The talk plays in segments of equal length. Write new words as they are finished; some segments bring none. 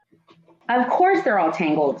Of course they're all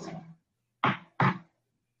tangled.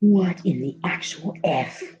 What in the actual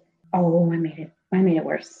F? Oh, I made it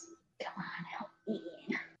worse. Come on, help me.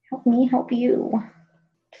 Help me help you.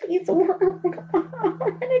 Please work. I'm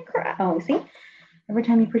gonna cry. Oh, see? Every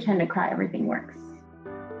time you pretend to cry, everything works.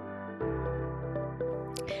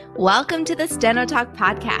 Welcome to the Steno Talk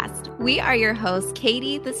podcast. We are your hosts,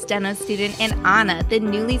 Katie, the steno student, and Anna, the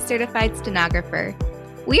newly certified stenographer.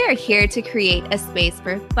 We are here to create a space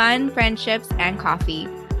for fun, friendships, and coffee.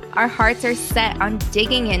 Our hearts are set on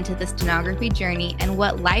digging into the stenography journey and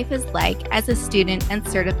what life is like as a student and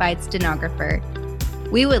certified stenographer.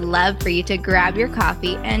 We would love for you to grab your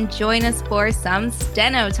coffee and join us for some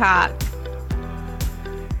Steno Talk.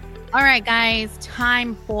 All right, guys,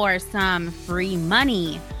 time for some free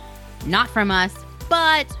money. Not from us,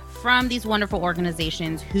 but from these wonderful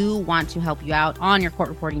organizations who want to help you out on your court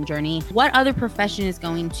reporting journey. What other profession is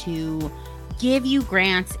going to give you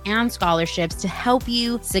grants and scholarships to help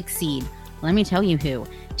you succeed? Let me tell you who.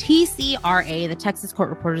 TCRA, the Texas Court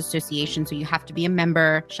Reporters Association. So you have to be a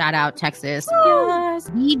member. Shout out, Texas.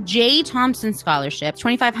 Yes. The J. Thompson Scholarship,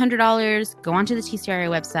 $2,500. Go onto the TCRA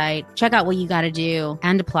website, check out what you got to do,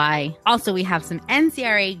 and apply. Also, we have some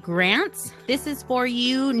NCRA grants. This is for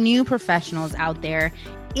you new professionals out there.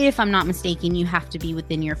 If I'm not mistaken, you have to be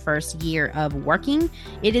within your first year of working.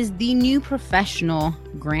 It is the new professional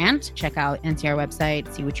grant. Check out NCR website,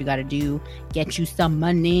 see what you got to do, get you some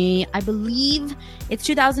money. I believe it's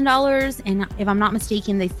 $2,000. And if I'm not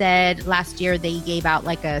mistaken, they said last year they gave out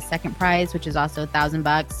like a second prize, which is also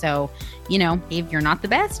 $1,000. So, you know, if you're not the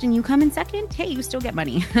best and you come in second, hey, you still get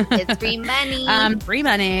money. It's free money. Free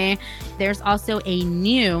money. There's also a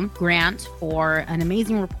new grant for an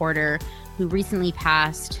amazing reporter who recently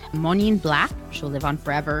passed, Monian Black. She'll live on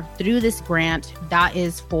forever. Through this grant, that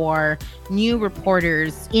is for new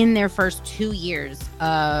reporters in their first 2 years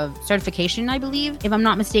of certification, I believe. If I'm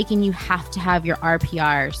not mistaken, you have to have your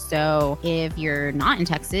RPR. So if you're not in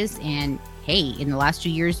Texas and hey, in the last 2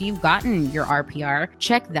 years, you've gotten your RPR,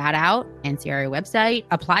 check that out. NCRA website,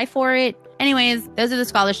 apply for it. Anyways, those are the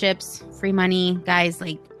scholarships, free money. Guys,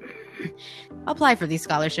 like, apply for these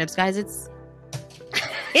scholarships, guys.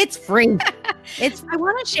 It's free. I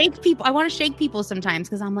want to shake people. I want to shake people sometimes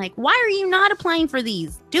because I'm like, why are you not applying for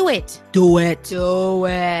these? Do it. Do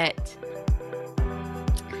it.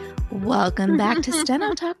 Welcome back to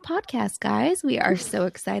Steno Talk podcast, guys. We are so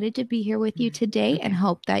excited to be here with you today and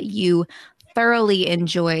hope that you thoroughly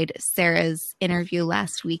enjoyed Sarah's interview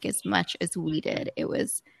last week as much as we did. It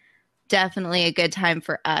was definitely a good time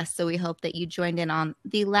for us. So we hope that you joined in on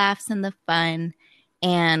the laughs and the fun.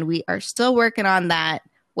 And we are still working on that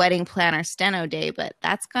wedding planner steno day, but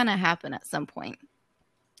that's going to happen at some point.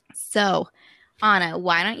 So, Anna,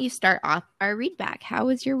 why don't you start off our read back? How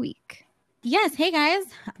was your week? Yes. Hey, guys.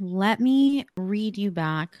 Let me read you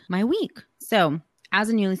back my week. So, as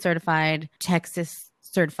a newly certified Texas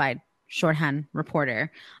certified shorthand reporter,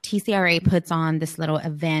 TCRA puts on this little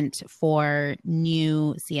event for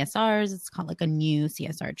new CSRs. It's called like a new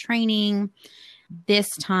CSR training. This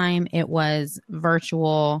time it was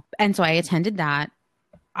virtual. And so I attended that.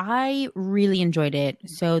 I really enjoyed it.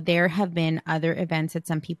 So there have been other events that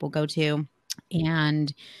some people go to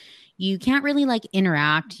and you can't really like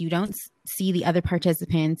interact. You don't see the other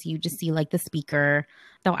participants. You just see like the speaker.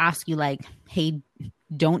 They'll ask you like, hey,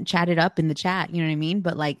 don't chat it up in the chat. You know what I mean?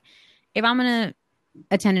 But like, if I'm going to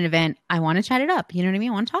attend an event, I want to chat it up. You know what I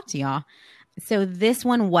mean? I want to talk to y'all. So this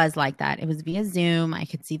one was like that. It was via Zoom. I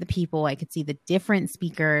could see the people. I could see the different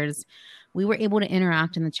speakers. We were able to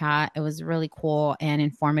interact in the chat. It was really cool and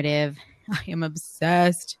informative. I am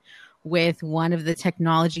obsessed with one of the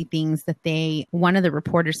technology things that one of the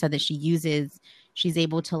reporters said that she uses. She's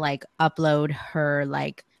able to like upload her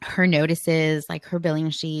notices, like her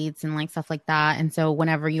billing sheets and like stuff like that. And so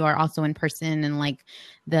whenever you are also in person and like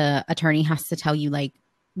the attorney has to tell you like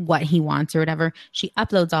what he wants or whatever, she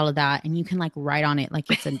uploads all of that and you can like write on it like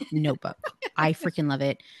it's a notebook. I freaking love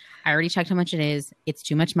it. I already checked how much it is. It's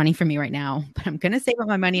too much money for me right now, but I'm going to save up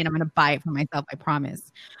my money and I'm going to buy it for myself. I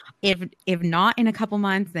promise. If not in a couple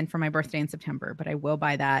months, then for my birthday in September, but I will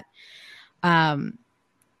buy that.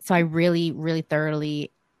 So I really, really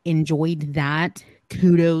thoroughly enjoyed that.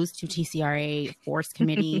 Kudos to TCRA Force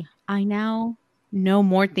Committee. I now know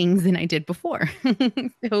more things than I did before.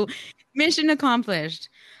 So mission accomplished.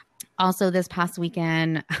 Also, this past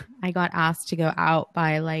weekend, I got asked to go out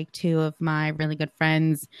by like two of my really good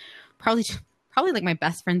friends. Probably like my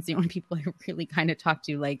best friends, the only people I really kind of talk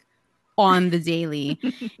to like on the daily.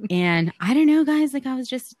 And I don't know, guys, like I was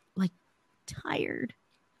just like tired.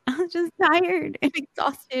 I was just tired and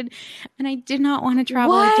exhausted. And I did not want to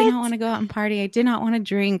travel. I did not want to go out and party. I did not want to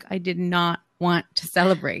drink. I did not want to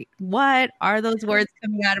celebrate. What are those words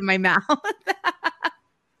coming out of my mouth?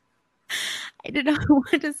 I did not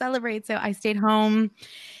want to celebrate. So I stayed home.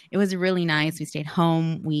 It was really nice. We stayed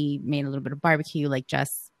home. We made a little bit of barbecue, like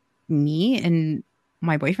just me and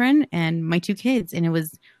my boyfriend and my 2 kids. And it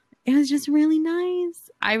was just really nice.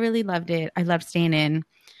 I really loved it. I loved staying in.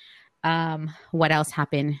 What else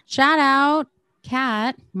happened? Shout out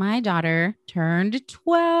Kat, my daughter, turned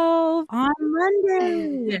 12 on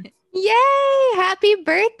Monday. Yay! Happy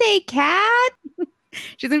birthday, Kat!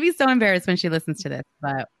 She's going to be so embarrassed when she listens to this,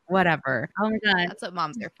 but whatever. Oh my God. That's what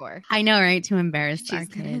moms are for. I know, right? To embarrass our She's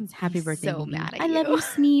gonna kids. Happy be birthday. so Mimi. mad at I love you. you,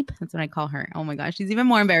 Sneep. That's what I call her. Oh my gosh. She's even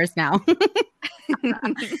more embarrassed now.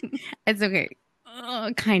 It's okay.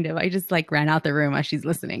 Kind of. I just like ran out the room as she's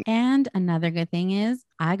listening. And another good thing is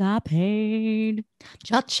I got paid.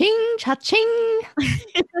 Cha-ching, cha-ching.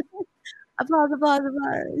 Applause, applause,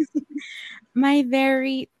 applause. My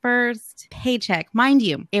very first paycheck, mind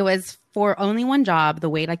you, it was for only one job. The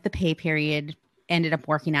way like the pay period ended up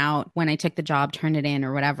working out when I took the job, turned it in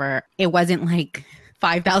or whatever, it wasn't like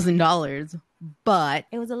 $5,000, but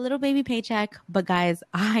it was a little baby paycheck. But guys,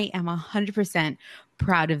 I am 100%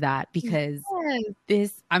 proud of that because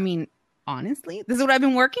honestly, this is what I've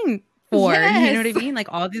been working for. Yes. You know what I mean? Like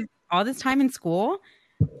all this time in school,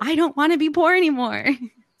 I don't want to be poor anymore.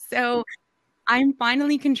 So I'm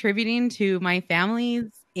finally contributing to my family's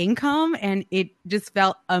income and it just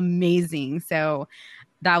felt amazing. So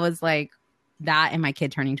that was like that and my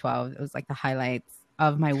kid turning 12. It was like the highlights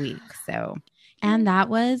of my week. So, and that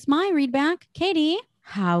was my read back. Katie,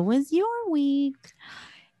 how was your week?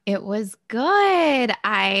 It was good.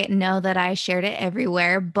 I know that I shared it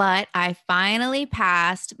everywhere, but I finally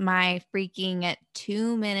passed my freaking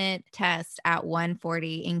 2-minute test at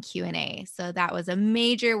 1:40 in Q&A. So that was a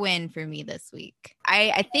major win for me this week.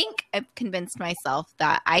 I think I've convinced myself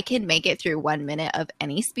that I can make it through 1 minute of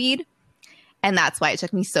any speed. And that's why it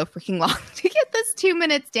took me so freaking long to get this 2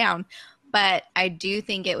 minutes down. But I do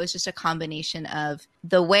think it was just a combination of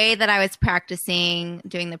the way that I was practicing,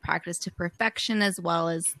 doing the practice to perfection, as well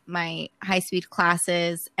as my high-speed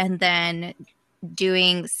classes, and then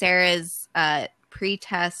doing Sarah's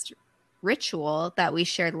pre-test ritual that we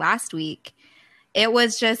shared last week. It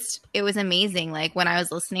was amazing. Like when I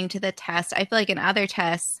was listening to the test, I feel like in other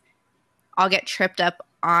tests, I'll get tripped up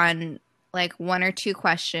on like 1 or 2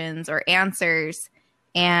 questions or answers,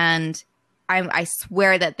 and I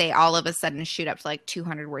swear that they all of a sudden shoot up to like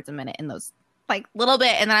 200 words a minute in those like little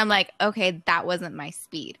bit. And then I'm like, okay, that wasn't my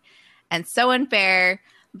speed. And so unfair.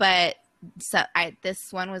 But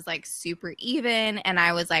this one was like super even. And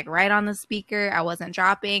I was like right on the speaker. I wasn't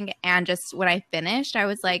dropping. And just when I finished, I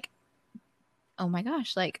was like, oh my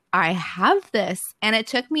gosh, like I have this. And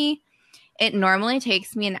it normally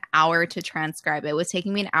takes me an hour to transcribe. It was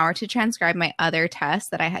taking me an hour to transcribe my other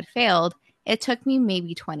test that I had failed. It took me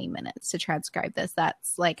maybe 20 minutes to transcribe this.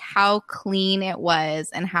 That's like how clean it was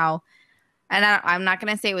and I'm not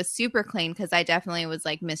going to say it was super clean because I definitely was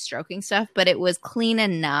like misstroking stuff, but it was clean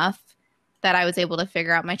enough that I was able to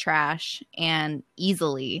figure out my trash and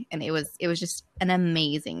easily. And it was just an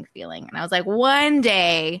amazing feeling. And I was like, one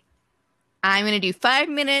day I'm going to do 5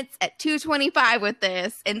 minutes at 2:25 with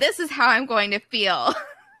this. And this is how I'm going to feel.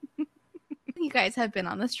 You guys have been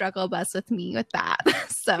on the struggle bus with me with that.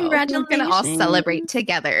 So we're going to all celebrate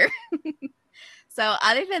together. So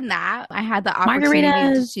other than that, I had the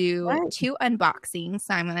opportunity to do 2 unboxings.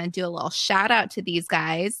 So I'm going to do a little shout out to these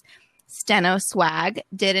guys. Steno Swag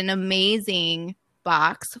did an amazing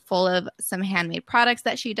box full of some handmade products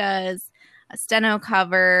that she does. A steno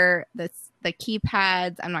cover, the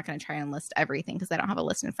keypads. I'm not going to try and list everything because I don't have a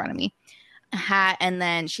list in front of me. A hat, and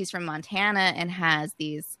then she's from Montana and has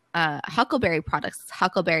these Huckleberry products.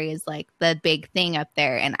 Huckleberry is like the big thing up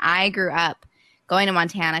there. And I grew up going to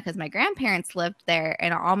Montana because my grandparents lived there,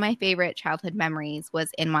 and all my favorite childhood memories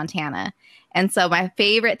was in Montana. And so my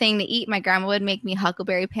favorite thing to eat, my grandma would make me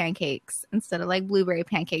huckleberry pancakes instead of like blueberry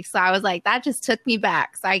pancakes. So I was like, that just took me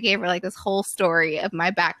back. So I gave her like this whole story of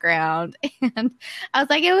my background. And I was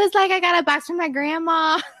like, it was like I got a box from my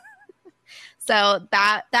grandma. So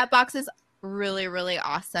that box is really, really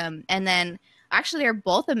awesome. And then actually they're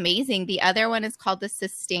both amazing. The other one is called the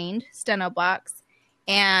Sustained Steno Box.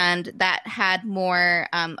 And that had more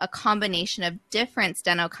a combination of different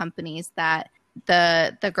steno companies that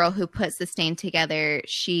the girl who put Sustain together,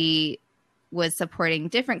 she was supporting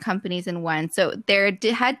different companies in one. So they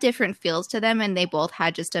had different feels to them, and they both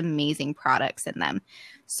had just amazing products in them.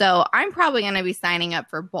 So I'm probably going to be signing up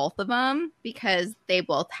for both of them because they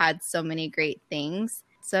both had so many great things.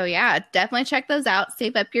 So yeah, definitely check those out.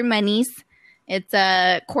 Save up your monies. It's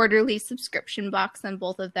a quarterly subscription box on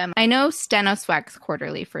both of them. I know Steno Swag's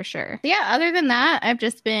quarterly for sure. But yeah, other than that, I've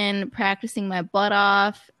just been practicing my butt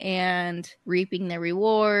off and reaping the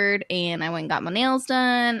reward. And I went and got my nails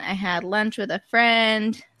done. I had lunch with a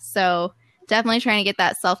friend. So definitely trying to get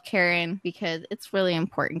that self-care in because it's really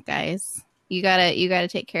important, guys. You gotta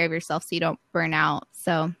take care of yourself so you don't burn out.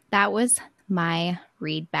 So that was my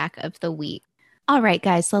read back of the week. All right,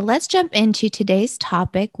 guys, so let's jump into today's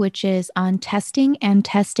topic, which is on testing and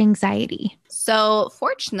test anxiety. So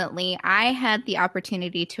fortunately, I had the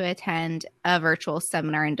opportunity to attend a virtual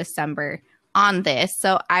seminar in December on this.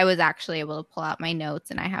 So I was actually able to pull out my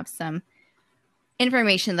notes and I have some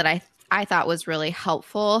information that I thought was really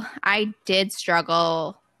helpful. I don't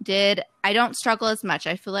struggle as much.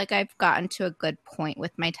 I feel like I've gotten to a good point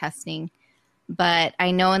with my testing. But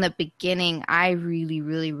I know in the beginning, I really,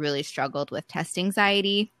 really, really struggled with test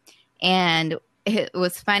anxiety. And it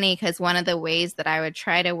was funny because one of the ways that I would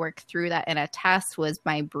try to work through that in a test was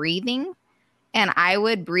my breathing. And I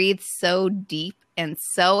would breathe so deep and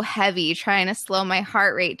so heavy, trying to slow my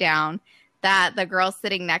heart rate down, that the girl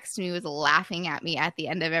sitting next to me was laughing at me at the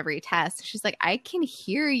end of every test. She's like, I can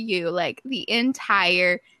hear you like the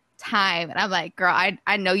entire time. And I'm like, girl,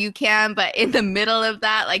 I know you can, but in the middle of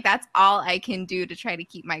that, like that's all I can do to try to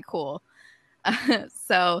keep my cool.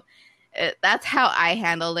 So that's how I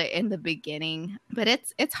handled it in the beginning. But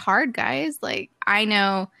it's hard, guys. Like I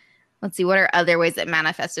know, let's see, what are other ways it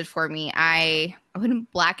manifested for me? I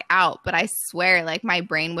wouldn't black out, but I swear like my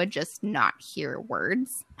brain would just not hear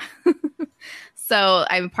words. So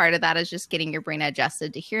I'm part of that is just getting your brain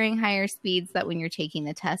adjusted to hearing higher speeds, that when you're taking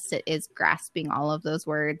the test, it is grasping all of those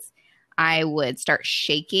words. I would start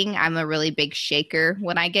shaking. I'm a really big shaker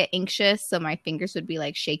when I get anxious. So my fingers would be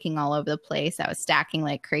like shaking all over the place. I was stacking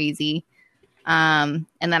like crazy. And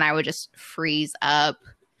then I would just freeze up.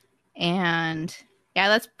 And yeah,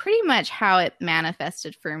 that's pretty much how it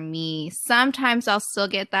manifested for me. Sometimes I'll still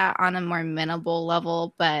get that on a more minimal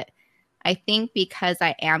level, but I think because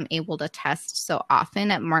I am able to test so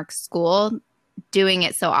often at Mark's school, doing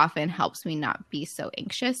it so often helps me not be so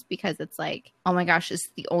anxious because it's like, oh my gosh, this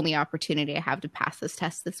is the only opportunity I have to pass this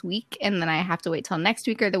test this week. And then I have to wait till next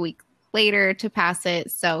week or the week later to pass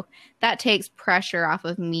it. So that takes pressure off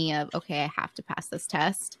of me of, okay, I have to pass this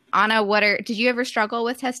test. Anna, did you ever struggle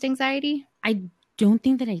with test anxiety? I don't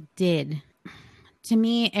think that I did. To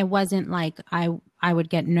me, it wasn't like I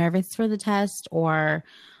would get nervous for the test, or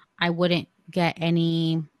I wouldn't get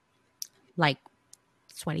any like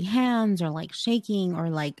sweaty hands or like shaking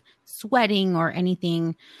or like sweating or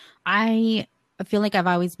anything. I feel like I've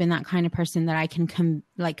always been that kind of person that I can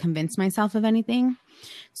convince myself of anything.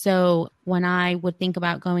 So when I would think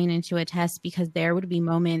about going into a test, because there would be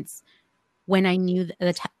moments when I knew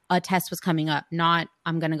that a test was coming up, not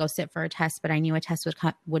I'm going to go sit for a test, but I knew a test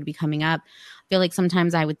would be coming up. I feel like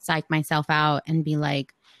sometimes I would psych myself out and be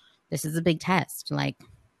like, this is a big test. Like,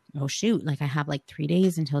 oh shoot, like I have like 3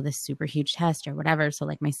 days until this super huge test or whatever. So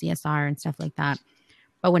like my CSR and stuff like that.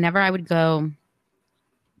 But whenever I would go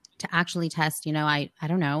to actually test, I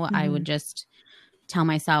don't know, I would just tell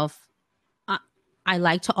myself, I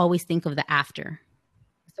like to always think of the after.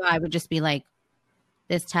 So I would just be like,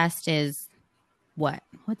 this test is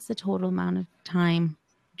what's the total amount of time?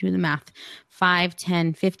 Do the math, 5,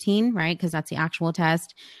 10, 15, right? Because that's the actual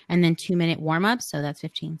test. And then 2-minute warm-up. So that's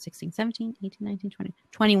 15, 16, 17, 18, 19, 20,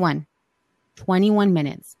 21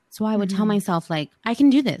 minutes. So I would tell myself like, I can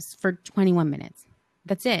do this for 21 minutes.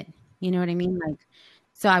 That's it. You know what I mean? Like,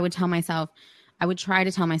 so I would try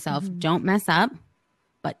to tell myself, don't mess up.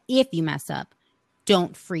 But if you mess up,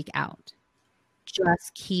 don't freak out.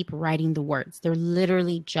 Just keep writing the words. They're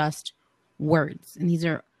literally just words. And these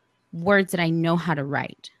are words that I know how to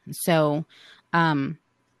write. So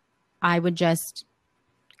I would just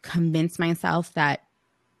convince myself that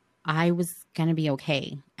I was going to be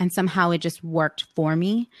okay. And somehow it just worked for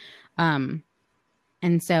me. And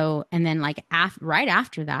then like right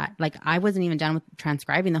after that, like I wasn't even done with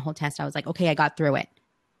transcribing the whole test. I was like, okay, I got through it.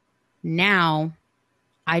 Now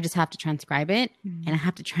I just have to transcribe it, and I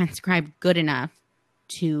have to transcribe good enough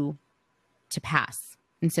to pass.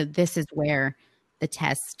 And so this is where the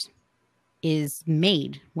test is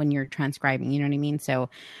made when you're transcribing, you know what I mean? So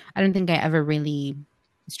I don't think I ever really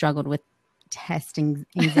struggled with testing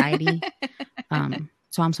anxiety.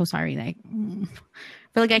 So I'm so sorry. Like, I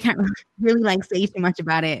feel like I can't really like say too much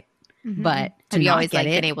about it, but have you always like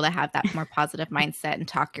been able to have that more positive mindset and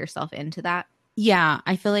talk yourself into that? Yeah.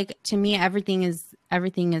 I feel like to me, everything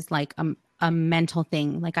is like a mental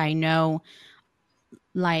thing. Like I know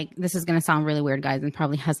like, this is going to sound really weird, guys, and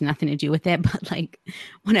probably has nothing to do with it. But like,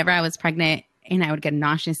 whenever I was pregnant and I would get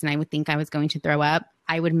nauseous and I would think I was going to throw up,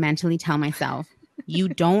 I would mentally tell myself, you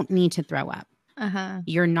don't need to throw up.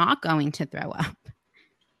 You're not going to throw up.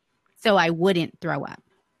 So I wouldn't throw up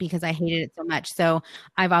because I hated it so much. So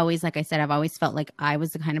I've always, like I said, I've always felt like I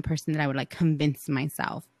was the kind of person that I would like convince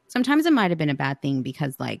myself. Sometimes it might have been a bad thing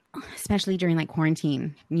because like, especially during like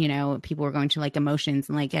quarantine, you know, people were going to like emotions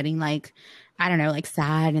and like getting like, I don't know, like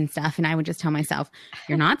sad and stuff. And I would just tell myself,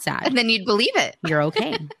 you're not sad. And then you'd believe it. You're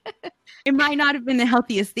okay. It might not have been the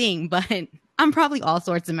healthiest thing, but I'm probably all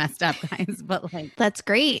sorts of messed up, guys. But like, That's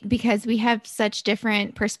great because we have such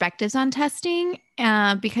different perspectives on testing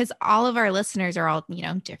because all of our listeners are all, you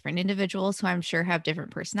know, different individuals who I'm sure have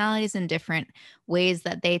different personalities and different ways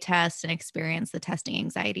that they test and experience the testing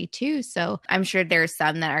anxiety too. So I'm sure there's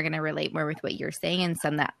some that are going to relate more with what you're saying and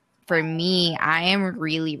some that for me, I am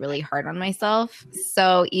really, really hard on myself.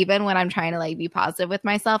 So even when I'm trying to like be positive with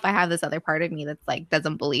myself, I have this other part of me that's like,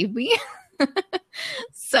 doesn't believe me.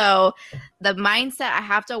 So the mindset, I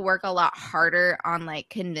have to work a lot harder on like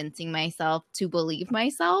convincing myself to believe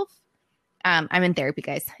myself. I'm in therapy,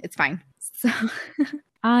 guys. It's fine. So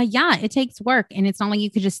yeah, it takes work, and it's not like you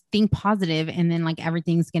could just think positive and then like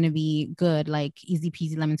everything's going to be good, like easy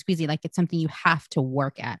peasy lemon squeezy. Like it's something you have to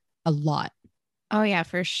work at a lot. oh yeah,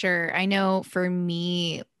 for sure. I know for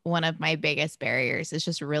me, one of my biggest barriers is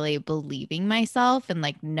just really believing myself and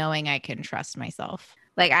like knowing I can trust myself.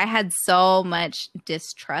 like I had so much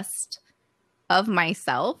distrust of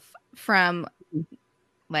myself from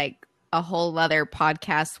like a whole other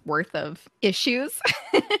podcast worth of issues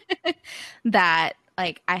that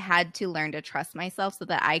like I had to learn to trust myself so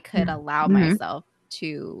that I could allow myself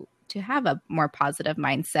to have a more positive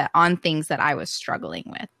mindset on things that I was struggling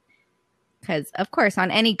with. Because of course, on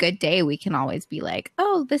any good day, we can always be like,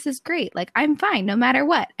 oh, this is great. Like, I'm fine no matter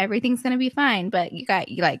what. Everything's going to be fine. But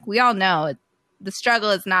we all know the struggle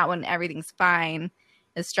is not when everything's fine.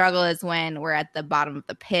 The struggle is when we're at the bottom of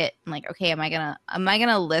the pit. I'm like, okay, am I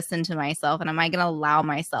gonna listen to myself, and am I gonna allow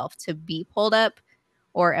myself to be pulled up,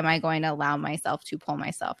 or am I going to allow myself to pull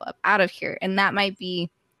myself up out of here? And that might be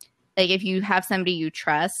like, if you have somebody you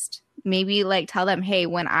trust, maybe like tell them, hey,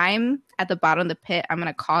 when I'm at the bottom of the pit, I'm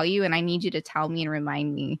gonna call you, and I need you to tell me and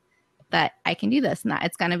remind me that I can do this and that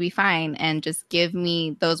it's gonna be fine, and just give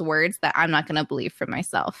me those words that I'm not gonna believe for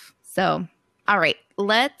myself. So, all right,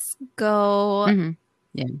 let's go.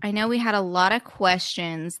 Yeah. I know we had a lot of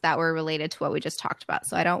questions that were related to what we just talked about,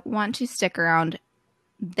 so I don't want to stick around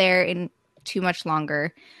there in too much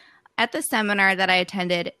longer. At the seminar that I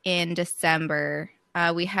attended in December,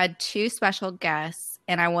 we had 2 special guests,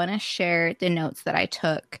 and I want to share the notes that I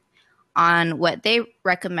took on what they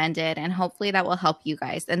recommended, and hopefully that will help you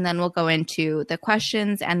guys. And then we'll go into the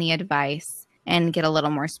questions and the advice and get a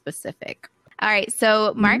little more specific. All right,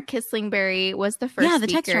 so Mark Kislingberry was the first the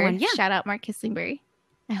speaker. texter one. Yeah. Shout out Mark Kislingberry.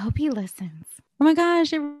 I hope he listens. Oh my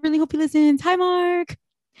gosh, I really hope he listens. Hi, Mark.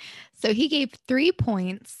 So he gave 3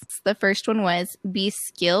 points. The first one was be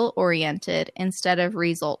skill oriented instead of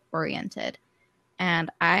result oriented. And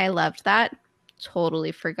I loved that.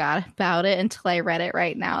 Totally forgot about it until I read it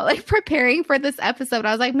right now. Like preparing for this episode,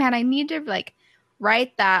 I was like, man, I need to like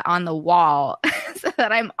write that on the wall so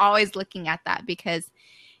that I'm always looking at that, because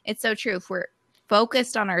it's so true. If we're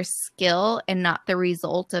focused on our skill and not the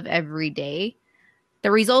result of every day, the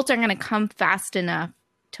results are going to come fast enough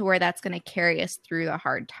to where that's going to carry us through the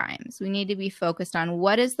hard times. We need to be focused on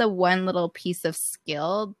what is the one little piece of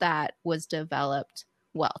skill that was developed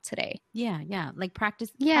well today. Yeah. Like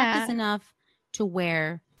practice enough to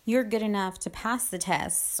where you're good enough to pass the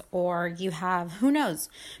tests, or you have, who knows,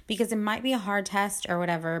 because it might be a hard test or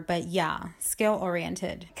whatever, but yeah, skill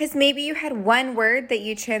oriented. Because maybe you had one word that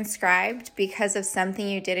you transcribed because of something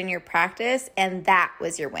you did in your practice, and that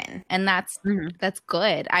was your win. And that's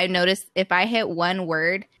good. I noticed if I hit one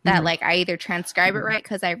word that like I either transcribe it right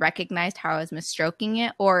because I recognized how I was misstroking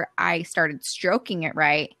it, or I started stroking it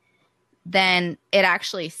right, then it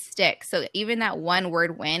actually sticks. So even that one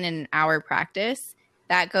word win in our practice,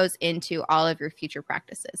 that goes into all of your future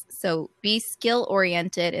practices. So be skill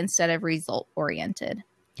oriented instead of result oriented.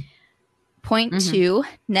 Point 2,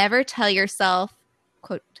 never tell yourself,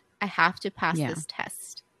 quote, I have to pass this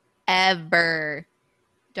test. Ever.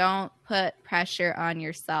 Don't put pressure on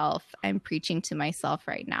yourself. I'm preaching to myself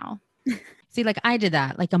right now. See, like I did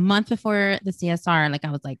that like a month before the CSR. Like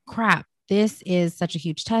I was like, crap, this is such a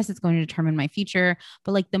huge test. It's going to determine my future.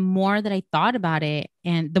 But like the more that I thought about it,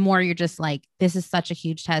 and the more you're just like, this is such a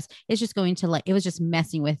huge test, it's just going to like, it was just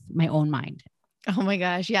messing with my own mind. Oh my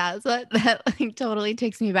gosh. Yeah. So that like totally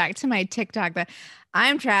takes me back to my TikTok that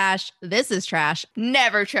I'm trash. This is trash.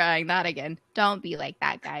 Never trying that again. Don't be like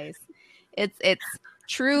that, guys. It's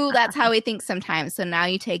true. That's how we think sometimes. So now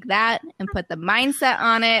you take that and put the mindset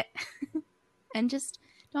on it and just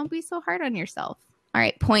don't be so hard on yourself. All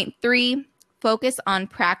right. Point 3, focus on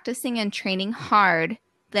practicing and training hard,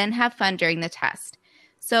 then have fun during the test.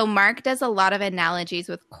 So Mark does a lot of analogies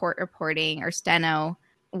with court reporting or steno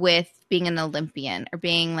with being an Olympian or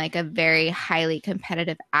being like a very highly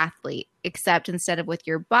competitive athlete, except instead of with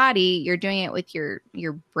your body, you're doing it with your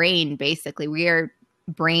brain, basically. We are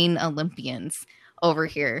brain Olympians over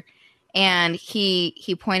here. And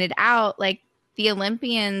he pointed out like the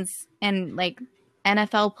Olympians and like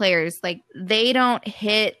NFL players, like they don't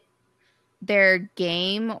hit their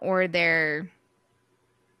game or their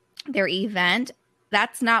event.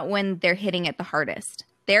 That's not when they're hitting it the hardest.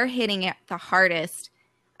 They're hitting it the hardest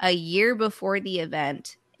a year before the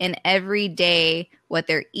event, and every day what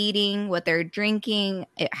they're eating, what they're drinking,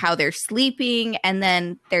 how they're sleeping, and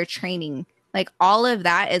then their training. Like all of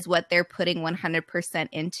that is what they're putting 100%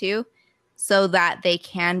 into so that they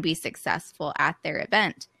can be successful at their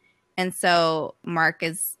event. And so Mark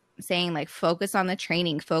is saying like focus on the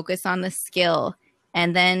training, focus on the skill,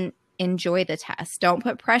 and then enjoy the test. Don't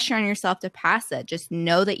put pressure on yourself to pass it. Just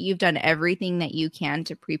know that you've done everything that you can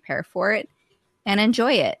to prepare for it and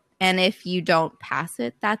enjoy it. And if you don't pass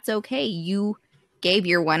it, that's okay. You gave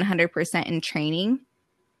your 100% in training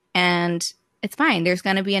and it's fine. There's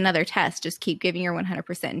going to be another test. Just keep giving your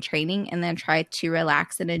 100% in training and then try to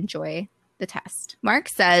relax and enjoy the test. Mark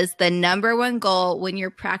says the number one goal when you're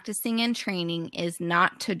practicing and training is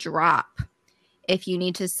not to drop. If you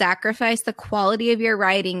need to sacrifice the quality of your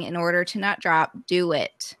writing in order to not drop, do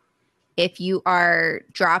it. If you are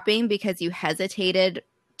dropping because you hesitated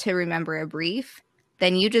to remember a brief,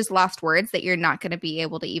 then you just lost words that you're not going to be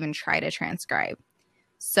able to even try to transcribe.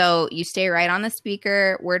 So you stay right on the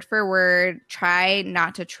speaker, word for word. Try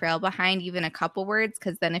not to trail behind even a couple words,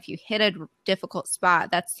 because then if you hit a difficult spot,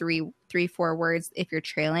 that's three, 4 words if you're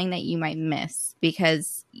trailing that you might miss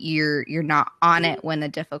because you're not on it when the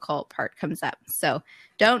difficult part comes up. So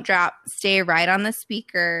don't drop. Stay right on the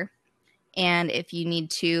speaker. And if you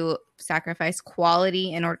need to sacrifice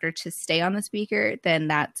quality in order to stay on the speaker, then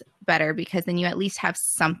that's better because then you at least have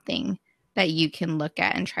something that you can look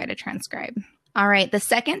at and try to transcribe. All right. The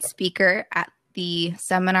second speaker at the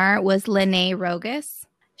seminar was Lene Rogus.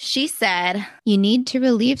 She said, you need to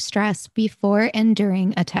relieve stress before and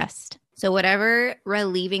during a test. So whatever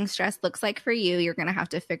relieving stress looks like for you, you're going to have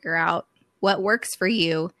to figure out what works for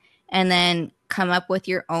you and then come up with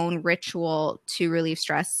your own ritual to relieve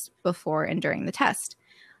stress before and during the test.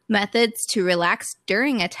 Methods to relax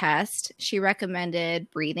during a test. She recommended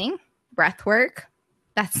breathing, breath work.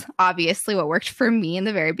 That's obviously what worked for me in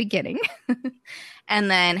the very beginning.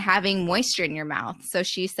 And then having moisture in your mouth. So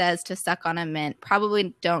she says to suck on a mint.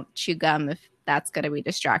 Probably don't chew gum if that's going to be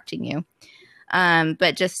distracting you.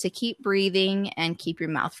 But just to keep breathing and keep your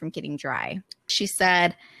mouth from getting dry. She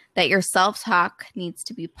said that your self-talk needs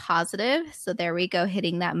to be positive. So there we go,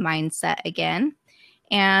 hitting that mindset again.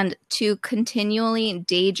 And to continually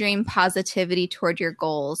daydream positivity toward your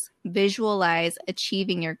goals, visualize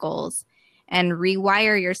achieving your goals, and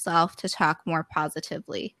rewire yourself to talk more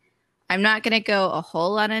positively. I'm not going to go a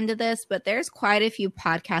whole lot into this, but there's quite a few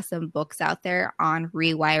podcasts and books out there on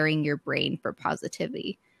rewiring your brain for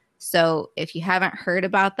positivity. So if you haven't heard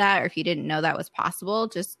about that or if you didn't know that was possible,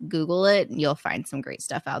 just Google it and you'll find some great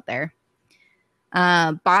stuff out there.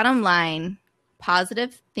 Bottom line,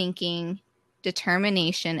 positive thinking,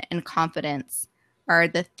 determination, and confidence are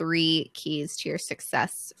the 3 keys to your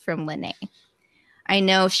success from Lene. I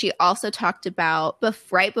know she also talked about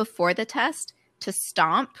right before the test to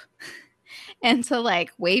stomp and to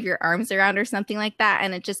like wave your arms around or something like that.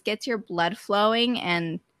 And it just gets your blood flowing.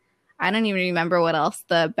 And I don't even remember what else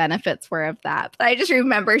the benefits were of that. But I just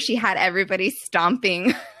remember she had everybody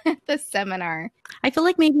stomping at the seminar. I feel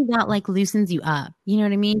like maybe that like loosens you up. You know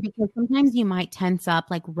what I mean? Because sometimes you might tense up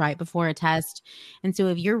like right before a test. And so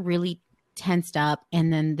if you're really tensed up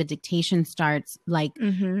and then the dictation starts, like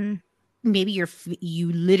maybe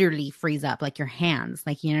you literally freeze up, like your hands,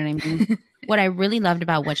 like, you know what I mean? What I really loved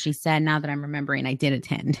about what she said, now that I'm remembering, I did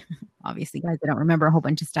attend. Obviously, guys, I don't remember a whole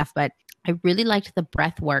bunch of stuff, but I really liked the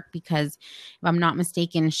breath work because if I'm not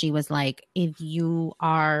mistaken, she was like, if you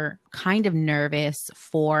are kind of nervous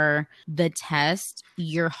for the test,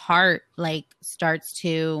 your heart like starts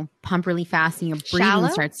to pump really fast and your breathing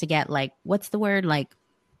starts to get like, what's the word? Like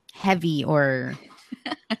heavy or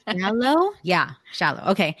shallow? Yeah, shallow.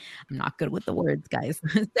 Okay. I'm not good with the words, guys.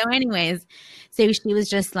 So anyways, so she was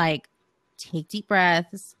just like, take deep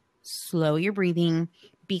breaths, slow your breathing,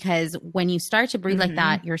 because when you start to breathe like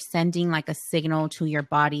that, you're sending like a signal to your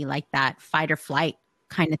body, like that fight or flight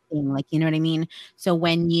kind of thing. Like, you know what I mean? So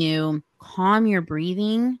when you calm your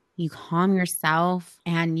breathing, you calm yourself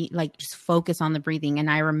and you like just focus on the breathing. And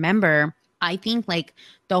I remember, I think like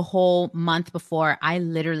the whole month before, I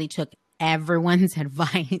literally took everyone's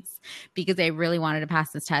advice because I really wanted to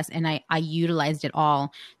pass this test, and I utilized it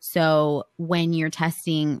all. So when you're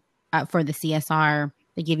testing for the CSR,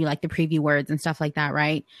 they give you like the preview words and stuff like that,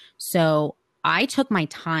 right? So I took my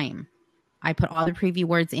time. I put all the preview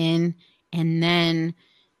words in, and then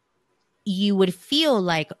you would feel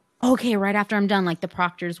like, okay, right after I'm done, like the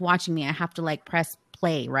proctor's watching me, I have to like press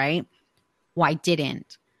play, right? Well, I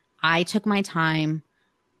didn't. I took my time.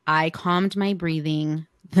 I calmed my breathing.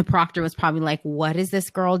 The proctor was probably like, what is this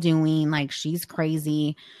girl doing? Like, she's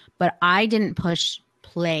crazy. But I didn't push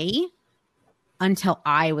play until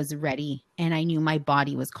I was ready and I knew my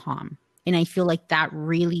body was calm. And I feel like that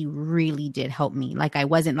really, really did help me. Like, I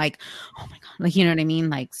wasn't like, oh my God, like, you know what I mean?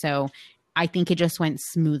 Like, so I think it just went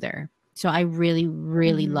smoother. So I really,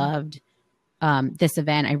 really loved this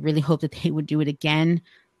event. I really hope that they would do it again,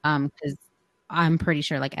 because I'm pretty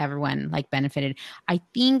sure like everyone like benefited. I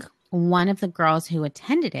think one of the girls who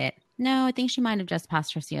attended it, no, I think she might have just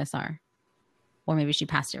passed her CSR. Or maybe she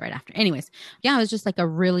passed it right after. Anyways, yeah, it was just like a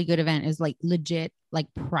really good event. It was like legit, like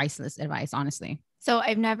priceless advice, honestly. So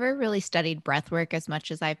I've never really studied breath work as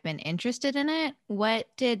much as I've been interested in it. What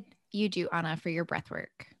did you do, Anna, for your breath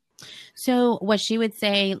work? So what she would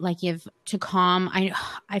say, like if to calm,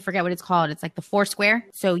 I forget what it's called. It's like the 4 square.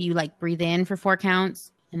 So you like breathe in for 4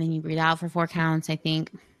 counts and then you breathe out for 4 counts, I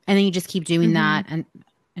think. And then you just keep doing that and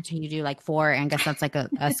until you do like 4. And I guess that's like a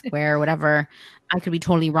square or whatever. I could be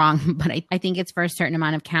totally wrong, but I think it's for a certain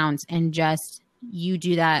amount of counts, and just you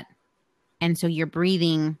do that. And so your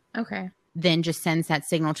breathing then just sends that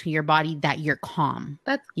signal to your body that you're calm.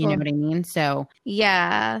 That's cool. You know what I mean? So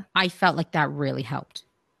yeah, I felt like that really helped.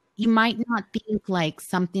 You might not think like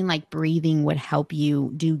something like breathing would help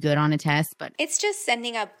you do good on a test, but it's just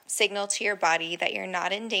sending a signal to your body that you're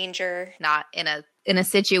not in danger, not in a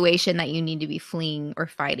situation that you need to be fleeing or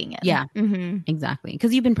fighting in. Yeah, exactly.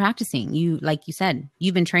 Because you've been practicing. You, like you said,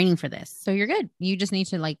 you've been training for this. So you're good. You just need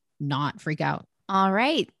to like not freak out. All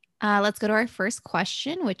right. Let's go to our first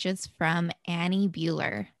question, which is from Annie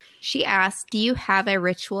Bueller. She asked, do you have a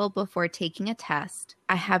ritual before taking a test?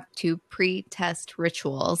 I have 2 pre-test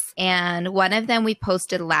rituals, and one of them we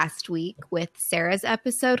posted last week with Sarah's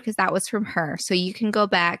episode because that was from her. So you can go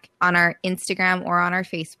back on our Instagram or on our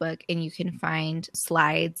Facebook and you can find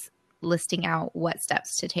slides listing out what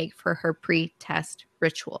steps to take for her pre-test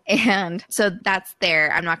ritual. And so that's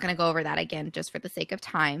there. I'm not going to go over that again just for the sake of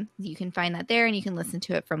time. You can find that there and you can listen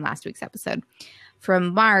to it from last week's episode.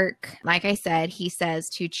 From Mark, like I said, he says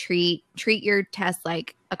to treat your test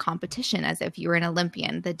like a competition, as if you were an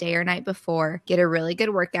Olympian the day or night before. Get a really good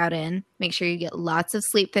workout in. Make sure you get lots of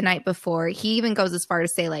sleep the night before. He even goes as far to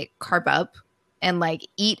say like carb up and like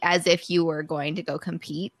eat as if you were going to go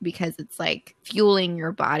compete, because it's like fueling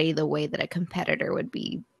your body the way that a competitor would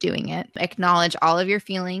be doing it. Acknowledge all of your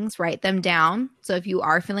feelings, write them down. So if you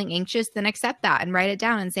are feeling anxious, then accept that and write it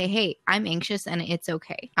down and say, hey, I'm anxious and it's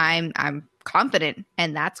okay. I'm confident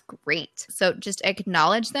and that's great. So just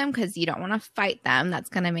acknowledge them because you don't want to fight them. That's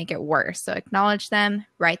going to make it worse. So acknowledge them,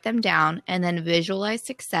 write them down, and then visualize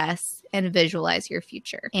success and visualize your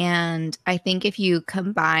future. And I think if you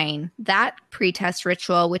combine that pre-test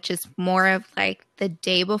ritual, which is more of like the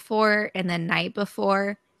day before and the night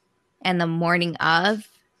before and the morning of,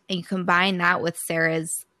 and you combine that with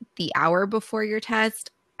Sarah's the hour before your test,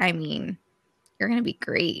 I mean, you're going to be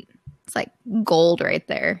great. It's like gold right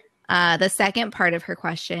there. The second part of her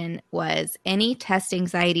question was any test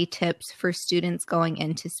anxiety tips for students going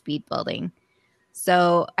into speed building?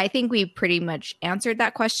 So I think we pretty much answered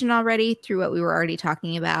that question already through what we were already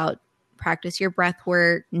talking about. Practice your breath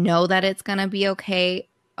work. Know that it's going to be okay.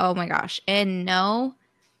 Oh my gosh. And know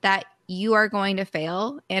that you are going to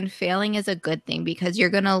fail, and failing is a good thing because you're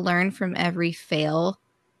going to learn from every fail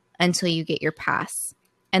until you get your pass.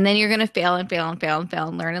 And then you're going to fail and fail and fail and fail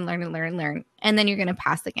and learn and learn and learn and learn. And then you're going to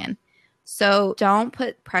pass again. So don't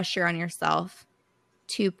put pressure on yourself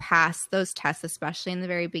to pass those tests, especially in the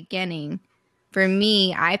very beginning. For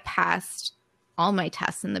me, I passed all my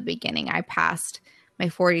tests in the beginning. I passed my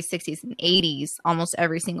 40s, 60s, and 80s, almost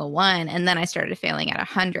every single one. And then I started failing at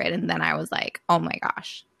 100. And then I was like, oh my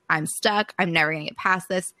gosh, I'm stuck. I'm never going to get past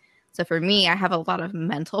this. So for me, I have a lot of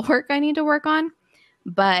mental work I need to work on.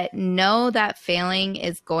 But know that failing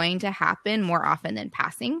is going to happen more often than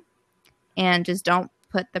passing. And just don't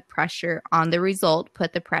put the pressure on the result,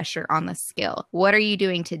 put the pressure on the skill. What are you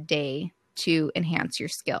doing today to enhance your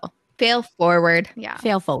skill? Fail forward. Yeah.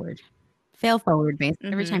 Fail forward. Fail forward,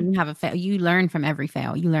 basically. Every time you have a fail, you learn from every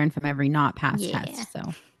fail. You learn from every not passed test. So,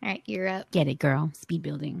 All right, you're up. get it, girl. Speed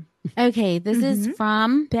building. Okay, this is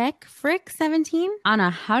from Beck Frick 17. Anna,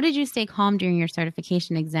 how did you stay calm during your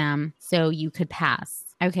certification exam so you could pass?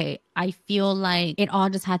 Okay, I feel like it all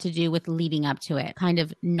just had to do with leading up to it, kind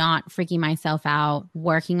of not freaking myself out,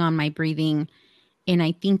 working on my breathing. And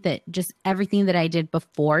I think that just everything that I did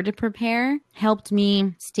before to prepare helped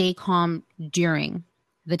me stay calm during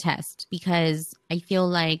the test, because I feel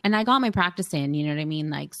like, and I got my practice in, you know what I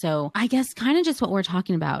mean? Like, so I guess kind of just what we're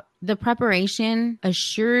talking about. The preparation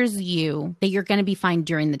assures you that you're going to be fine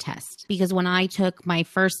during the test. Because when I took my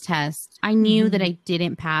first test, I knew that I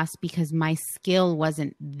didn't pass because my skill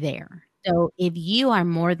wasn't there. So if you are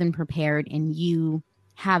more than prepared and you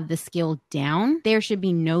have the skill down, there should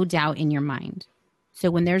be no doubt in your mind.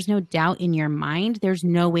 So when there's no doubt in your mind, there's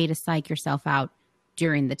no way to psych yourself out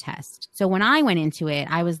during the test. So when I went into it,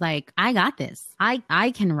 I was like, I got this.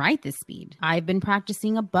 I can write this speed. I've been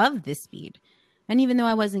practicing above this speed. And even though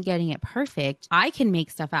I wasn't getting it perfect, I can make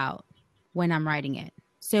stuff out when I'm writing it.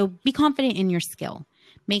 So be confident in your skill.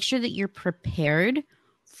 Make sure that you're prepared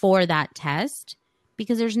for that test,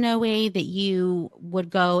 because there's no way that you would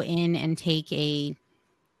go in and take a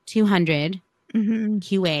 200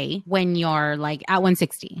 QA when you're like at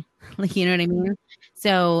 160. Like, you know what I mean?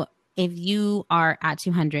 So if you are at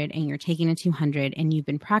 200 and you're taking a 200 and you've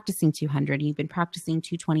been practicing 200, you've been practicing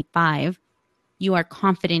 225, you are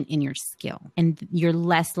confident in your skill and you're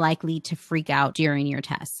less likely to freak out during your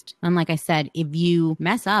test. And like I said, if you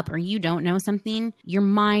mess up or you don't know something, your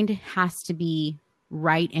mind has to be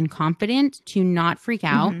right and confident to not freak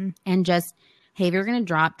out and just, hey, if you're going to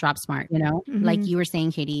drop smart, you know, like you were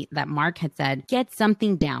saying, Katie, that Mark had said, get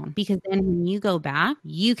something down, because then when you go back,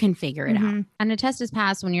 you can figure it out. And a test is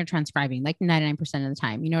passed when you're transcribing, like 99% of the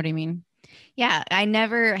time. You know what I mean? Yeah, I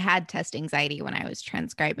never had test anxiety when I was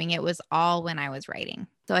transcribing. It was all when I was writing.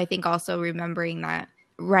 So I think also remembering that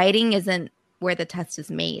writing isn't where the test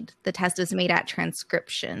is made. The test is made at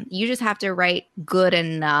transcription. You just have to write good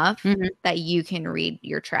enough that you can read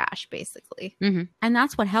your trash, basically. And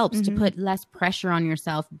that's what helps to put less pressure on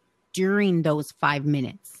yourself during those 5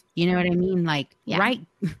 minutes. You know what I mean? Like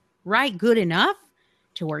write good enough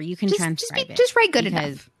to where you can transcribe it. Just write good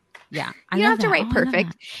enough. Yeah. You don't have to write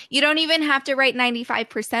perfect. You don't even have to write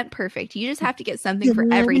 95% perfect. You just have to get something for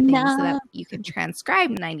everything so that you can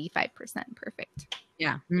transcribe 95% perfect.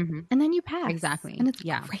 Yeah. And then you pass. Exactly. And it's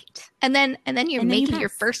great. And then you're making your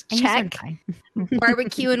first check,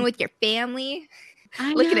 barbecuing with your family,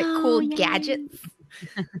 looking at cool gadgets.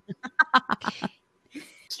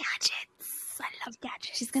 Gadgets. I love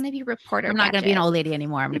gadgets. She's going to be reporter. I'm not going to be an old lady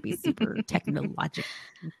anymore. I'm going to be super technological.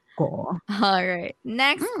 All right.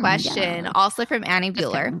 Next question, also from Annie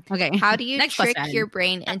Bueller. Okay. How do you trick your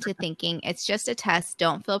brain into thinking it's just a test?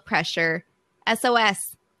 Don't feel pressure.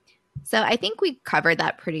 SOS. So I think we covered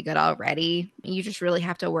that pretty good already. You just really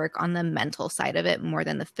have to work on the mental side of it more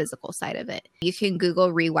than the physical side of it. You can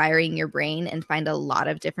Google rewiring your brain and find a lot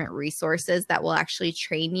of different resources that will actually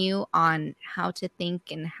train you on how to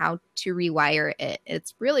think and how to rewire it.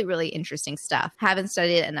 It's really, really interesting stuff. Haven't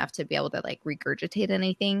studied it enough to be able to like regurgitate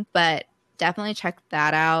anything, but definitely check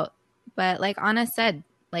that out. But like Anna said,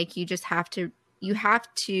 like you have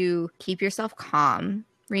to keep yourself calm,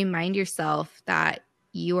 remind yourself that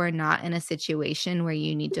you are not in a situation where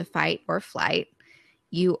you need to fight or flight.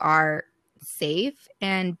 You are safe,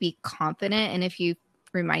 and be confident. And if you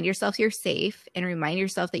remind yourself you're safe and remind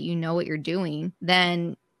yourself that you know what you're doing,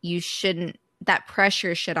 then that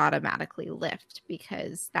pressure should automatically lift,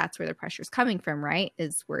 because that's where the pressure is coming from, right?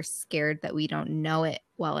 Is we're scared that we don't know it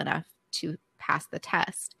well enough to pass the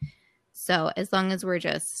test. So as long as we're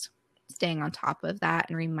just staying on top of that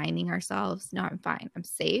and reminding ourselves, no, I'm fine, I'm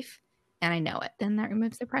safe, and I know it, then that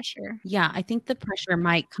removes the pressure. Yeah, I think the pressure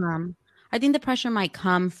might come. I think the pressure might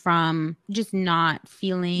come from just not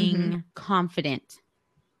feeling confident.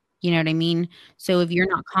 You know what I mean? So if you're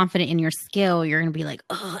not confident in your skill, you're going to be like,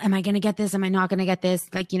 oh, am I going to get this? Am I not going to get this?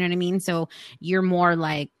 Like, you know what I mean? So you're more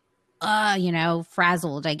like,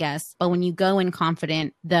 frazzled, I guess. But when you go in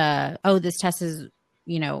confident, this test is,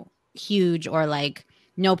 huge, or like,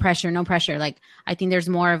 no pressure. Like, I think there's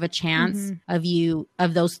more of a chance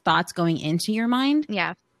of those thoughts going into your mind.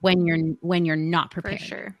 Yeah. When you're not prepared. For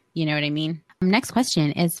sure. You know what I mean? Next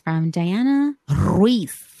question is from Diana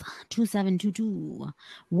Ruiz, 2722.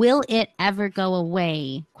 Will it ever go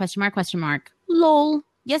away? Question mark. Lol.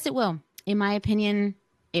 Yes, it will. In my opinion,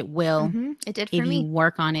 It will It did for if you me.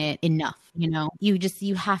 work on it enough. You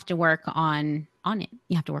have to work on it.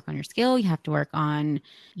 You have to work on your skill. You have to work on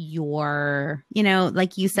your,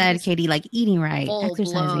 like you said, Just Katie, like eating right, Full-blown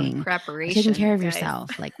exercising, preparation. taking care of guys.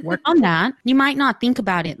 yourself, like work on that. You might not think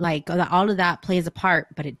about it like all of that plays a part,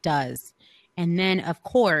 but it does. And then of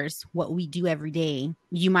course, what we do every day,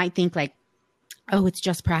 you might think like, oh, it's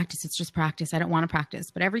just practice. It's just practice. I don't want to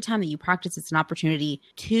practice. But every time that you practice, it's an opportunity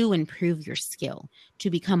to improve your skill, to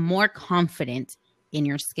become more confident in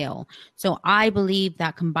your skill. So I believe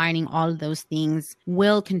that combining all of those things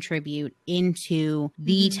will contribute into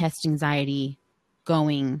the test anxiety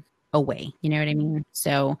going away. You know what I mean?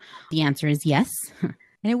 So the answer is yes. And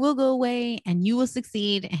it will go away and you will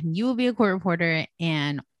succeed and you will be a court reporter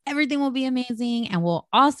and everything will be amazing and we'll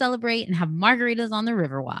all celebrate and have margaritas on the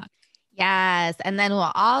Riverwalk. Yes. And then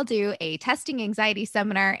we'll all do a testing anxiety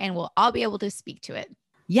seminar and we'll all be able to speak to it.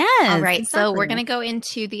 Yes. All right. So exactly. we're going to go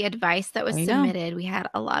into the advice that was There you go. submitted. We had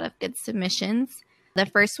a lot of good submissions. The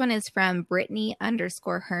first one is from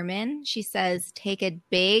Brittany_Herman. She says, take a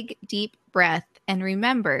big, deep breath and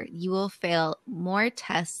remember, you will fail more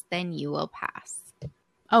tests than you will pass.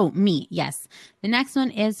 Oh, me. Yes. The next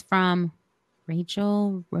one is from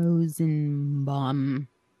Rachel Rosenbaum.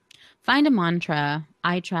 Find a mantra.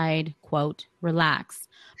 I tried, quote, relax,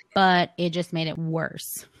 but it just made it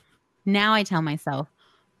worse. Now I tell myself,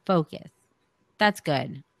 focus. That's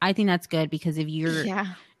good. I think that's good because if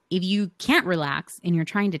you can't relax and you're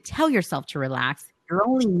trying to tell yourself to relax, you're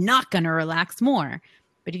only not going to relax more.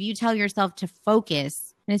 But if you tell yourself to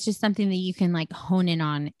focus, And it's just something that you can like hone in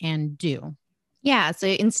on and do. Yeah. So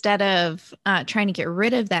instead of trying to get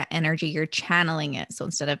rid of that energy, you're channeling it. So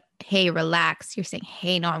instead of, hey, relax, you're saying,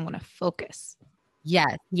 hey, no, I'm going to focus.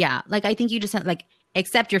 yes. Yeah. Like, I think you just have like,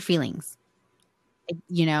 accept your feelings,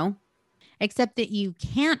 Except that you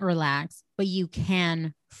can't relax, but you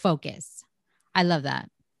can focus. I love that.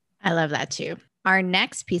 I love that too. Our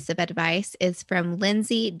next piece of advice is from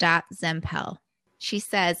Lindsay.Zempel. She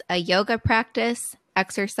says, a yoga practice,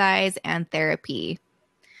 exercise, and therapy.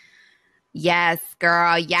 Yes,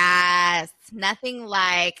 girl. Yes. Nothing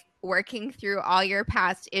like working through all your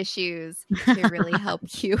past issues to really help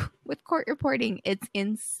you with court reporting. It's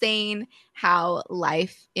insane how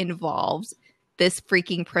life involved this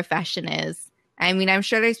freaking profession is. I mean, I'm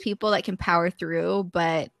sure there's people that can power through,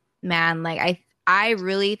 but man, like I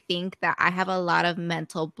really think that I have a lot of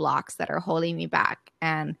mental blocks that are holding me back.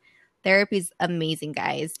 And therapy's amazing,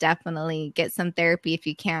 guys. Definitely get some therapy if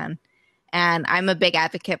you can. And I'm a big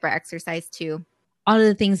advocate for exercise too. All of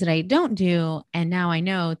the things that I don't do, and now I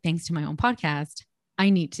know thanks to my own podcast, I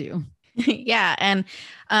need to. Yeah. And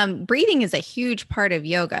breathing is a huge part of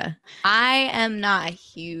yoga. I am not a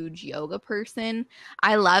huge yoga person.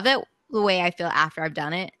 I love it the way I feel after I've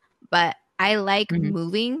done it, but I like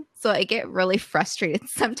moving. So I get really frustrated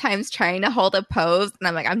sometimes trying to hold a pose. And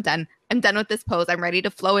I'm like, I'm done. I'm done with this pose. I'm ready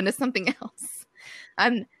to flow into something else.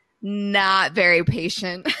 I'm not very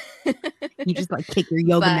patient. you just like kick your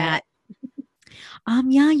yoga mat.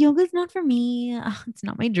 Yeah, yoga's not for me. It's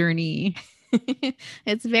not my journey.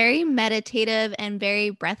 It's very meditative and very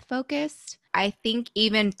breath focused. I think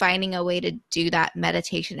even finding a way to do that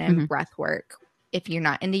meditation and breath work, if you're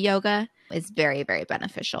not into yoga, is very, very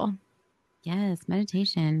beneficial. Yes,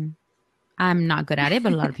 meditation. I'm not good at it,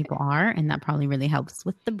 but a lot of people are, and that probably really helps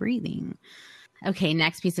with the breathing. Okay,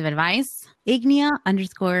 next piece of advice,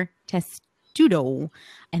 Ignia_Testudo.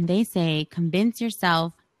 And they say, convince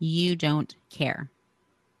yourself you don't care.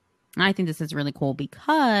 And I think this is really cool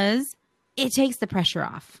because it takes the pressure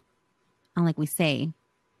off. And like we say,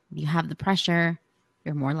 if you have the pressure,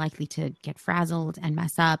 you're more likely to get frazzled and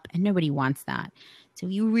mess up, and nobody wants that. So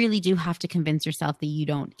you really do have to convince yourself that you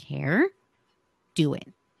don't care. Do it.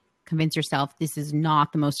 Convince yourself this is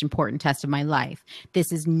not the most important test of my life.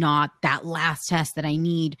 This is not that last test that I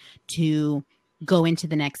need to go into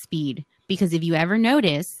the next speed. Because if you ever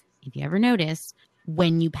notice,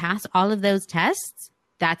 when you pass all of those tests,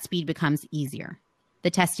 that speed becomes easier. The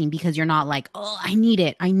testing, because you're not like, oh, I need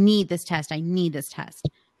it. I need this test. I need this test.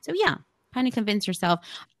 So yeah, kind of convince yourself.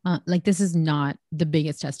 Like this is not the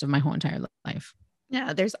biggest test of my whole entire life.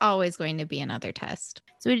 Yeah, there's always going to be another test.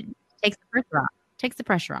 So it takes the pressure off. Takes the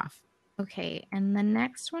pressure off. Okay, and the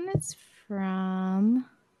next one is from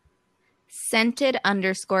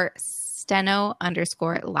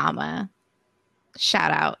scented_steno_llama.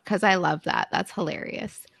 Shout out, because I love that. That's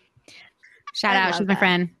hilarious. Shout out, she's my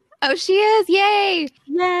friend. Oh, she is! Yay!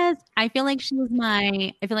 Yes, I feel like she's my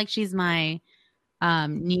new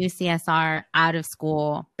CSR out of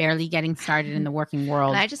school, barely getting started in the working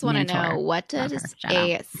world. And I just want to know, what does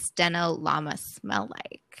a out. steno llama smell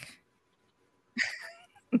like?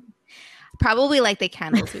 Probably like the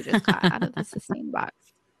candles we just got out of the Sustain box.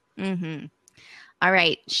 Mm-hmm. All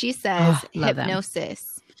right. She says, love them.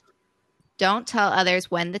 hypnosis. Don't tell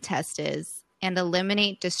others when the test is and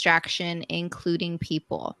eliminate distraction, including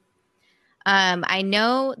people. I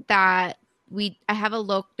know that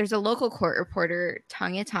there's a local court reporter,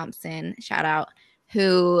 Tanya Thompson, shout out,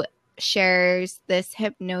 who shares this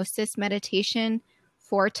hypnosis meditation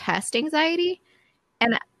for test anxiety.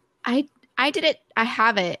 And I did it. I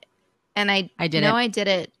have it. And I did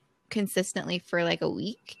it consistently for like a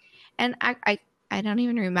week. And I don't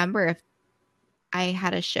even remember if I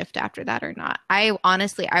had a shift after that or not. I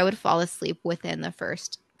would fall asleep within the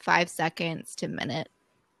first 5 seconds to minute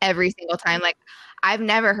every single time. Like, I've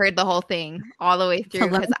never heard the whole thing all the way through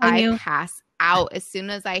because I pass out as soon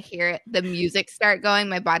as I hear it, the music start going.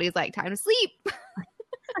 My body's like, time to sleep.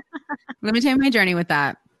 Let me tell you my journey with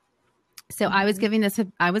that. So I was given this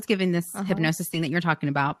hypnosis thing that you're talking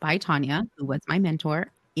about by Tanya, who was my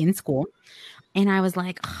mentor in school. And I was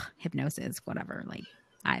like, hypnosis, whatever. Like,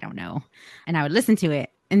 I don't know. And I would listen to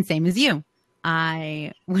it. And same as you,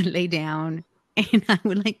 I would lay down and I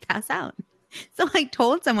would like pass out. So I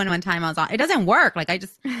told someone one time, it doesn't work. Like I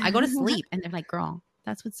go to sleep and they're like, girl,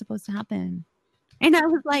 that's what's supposed to happen. And I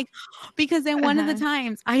was like, because then one of the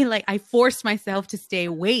times I forced myself to stay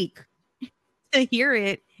awake to hear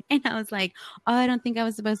it. And I was like, I don't think I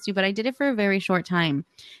was supposed to, but I did it for a very short time.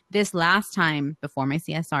 This last time before my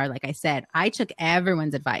CSR, like I said, I took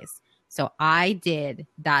everyone's advice. So I did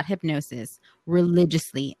that hypnosis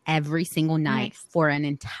religiously every single night for an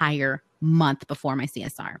entire month before my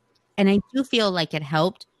CSR. And I do feel like it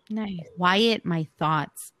helped quiet my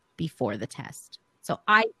thoughts before the test. So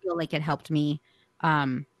I feel like it helped me.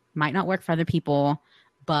 Might not work for other people,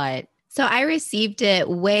 but so I received it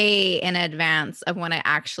way in advance of when I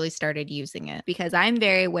actually started using it because I'm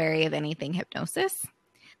very wary of anything hypnosis.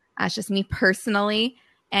 That's just me personally.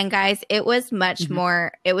 And guys, it was much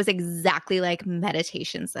more, it was exactly like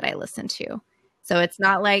meditations that I listened to. So it's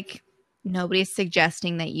not like nobody's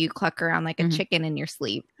suggesting that you cluck around like a chicken in your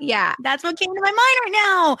sleep. Yeah. That's what came to my mind right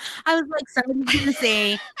now. I was like, somebody's going to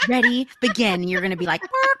say, ready, begin. You're going to be like,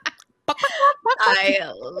 I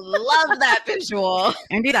love that visual.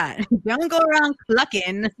 And do that. Don't go around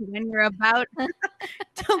clucking when you're about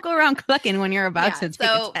to take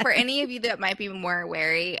so for any of you that might be more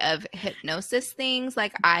wary of hypnosis things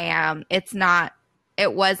like I am,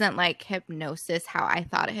 it wasn't like hypnosis how I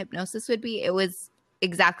thought a hypnosis would be. It was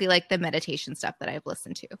exactly like the meditation stuff that I've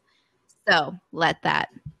listened to. So let that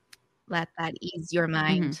ease your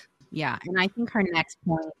mind. Yeah. And I think her next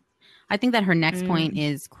point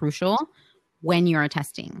is crucial when you're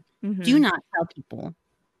testing. Do not tell people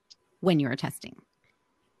when you're testing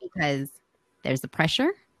because there's the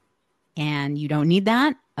pressure and you don't need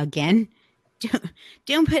that. Again,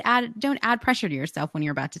 don't add pressure to yourself when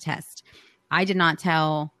you're about to test. I did not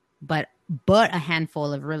tell, but a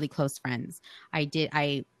handful of really close friends.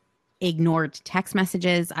 I ignored text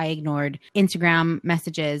messages. I ignored Instagram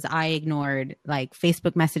messages. I ignored like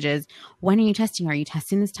Facebook messages. When are you testing? Are you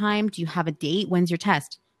testing this time? Do you have a date? When's your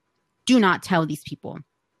test? Do not tell these people.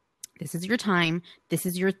 This is your time. This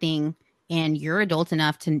is your thing. And you're adult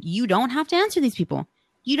enough you don't have to answer these people.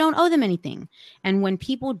 You don't owe them anything. And when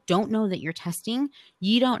people don't know that you're testing,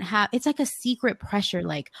 it's like a secret pressure.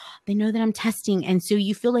 Like they know that I'm testing. And so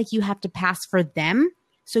you feel like you have to pass for them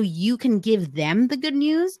so you can give them the good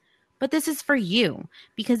news. But this is for you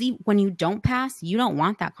because when you don't pass, you don't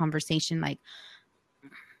want that conversation. Like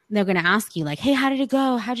they're going to ask you like, hey, how did it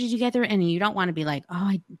go? How did you get there? And you don't want to be like,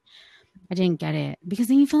 oh, I didn't get it because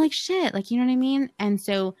then you feel like shit. Like, you know what I mean? And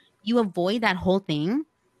so you avoid that whole thing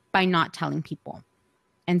by not telling people.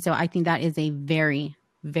 And so I think that is a very,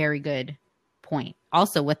 very good point.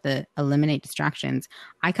 Also with the eliminate distractions,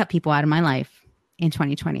 I cut people out of my life in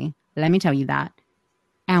 2020. Let me tell you that.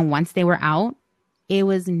 And once they were out, it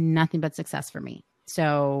was nothing but success for me.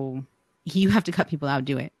 So you have to cut people out,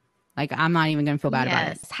 do it. Like, I'm not even going to feel bad about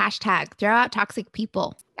it. Hashtag throw out toxic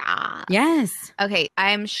people. Yeah. Yes. Okay.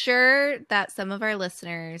 I'm sure that some of our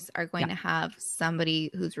listeners are going to have somebody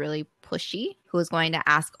who's really pushy, who is going to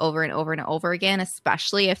ask over and over and over again,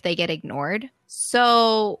 especially if they get ignored.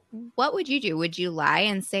 So what would you do? Would you lie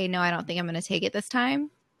and say, no, I don't think I'm going to take it this time?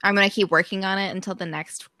 I'm going to keep working on it until the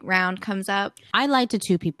next round comes up. I lied to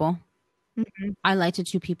 2 people. I lied to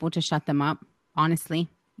 2 people to shut them up, honestly.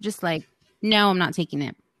 Just like, no, I'm not taking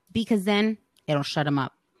it. Because then it'll shut them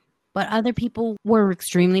up. But other people were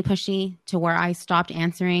extremely pushy to where I stopped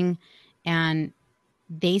answering and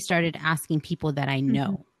they started asking people that I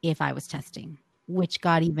know if I was testing, which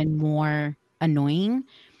got even more annoying. And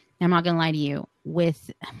I'm not going to lie to you,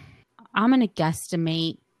 I'm going to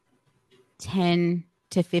guesstimate 10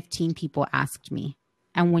 to 15 people asked me.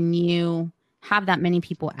 And when you have that many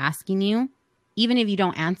people asking you, even if you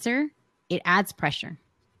don't answer, it adds pressure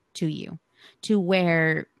to you, to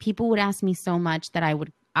where people would ask me so much that I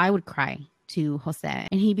would cry to Jose,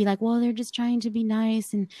 and he'd be like, well, they're just trying to be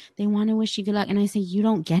nice and they want to wish you good luck. And I say, you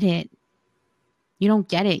don't get it. You don't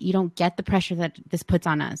get it. You don't get the pressure that this puts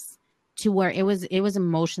on us, to where it was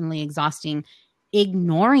emotionally exhausting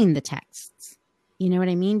ignoring the texts. You know what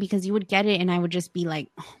I mean? Because you would get it and I would just be like,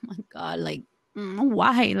 oh my God, like,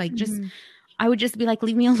 why? Like, just, I would just be like,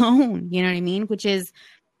 leave me alone. You know what I mean? Which is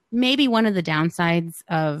maybe one of the downsides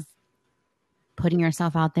of putting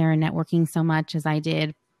yourself out there and networking so much as I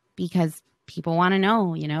did, because people want to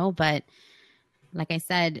know, you know. But like I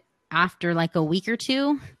said, after like a week or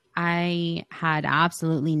two, I had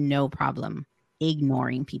absolutely no problem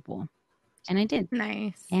ignoring people. And I did.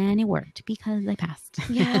 Nice. And it worked because I passed.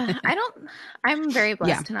 Yeah. I'm very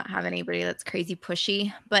blessed to not have anybody that's crazy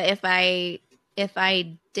pushy. But if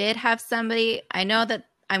I did have somebody, I know that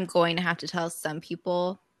I'm going to have to tell some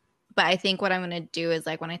people. But I think what I'm going to do is,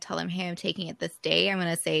 like, when I tell them, hey, I'm taking it this day, I'm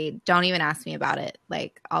going to say, don't even ask me about it.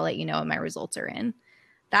 Like, I'll let you know when my results are in.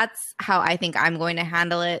 That's how I think I'm going to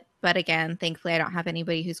handle it. But again, thankfully, I don't have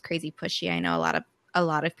anybody who's crazy pushy. I know a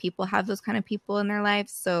lot of people have those kind of people in their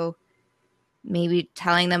lives. So maybe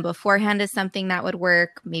telling them beforehand is something that would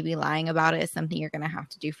work. Maybe lying about it is something you're going to have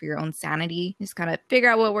to do for your own sanity. Just got to figure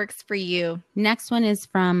out what works for you. Next one is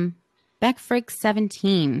from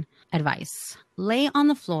Beckfrick17. Advice: lay on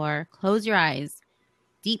the floor, close your eyes,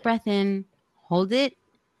 deep breath in, hold it,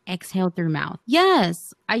 exhale through mouth.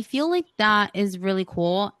 Yes, I feel like that is really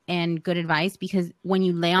cool and good advice, because when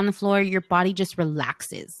you lay on the floor, your body just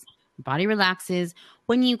relaxes. Your body relaxes.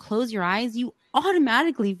 When you close your eyes, you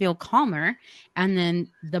automatically feel calmer. And then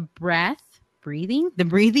the breathing,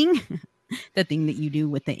 the thing that you do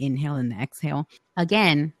with the inhale and the exhale,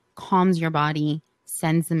 again, calms your body,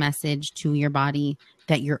 sends the message to your body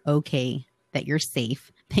that you're okay, that you're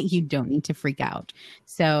safe, that you don't need to freak out.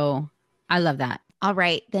 So I love that. All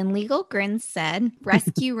right. Then Legal Grins said,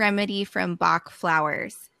 rescue remedy from Bach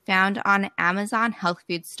flowers found on Amazon health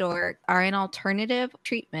food store are an alternative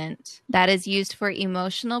treatment that is used for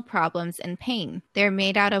emotional problems and pain. They're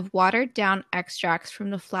made out of watered down extracts from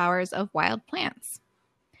the flowers of wild plants.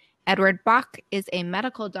 Edward Bach is a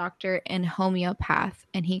medical doctor and homeopath,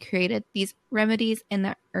 and he created these remedies in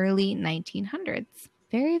the early 1900s.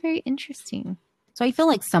 Very, very interesting. So I feel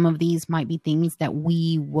like some of these might be things that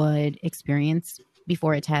we would experience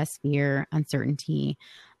before a test, fear, uncertainty,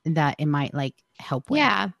 that it might like help with.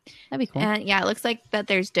 Yeah. That'd be cool. And yeah, it looks like that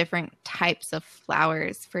there's different types of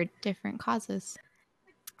flowers for different causes.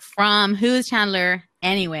 From Who's Chandler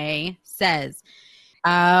Anyway says,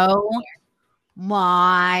 oh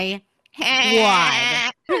my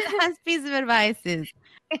God. This piece of advice is,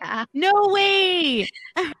 no way.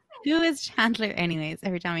 Who is Chandler Anyways?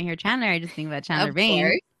 Every time I hear Chandler, I just think about Chandler Bing.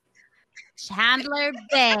 Course. Chandler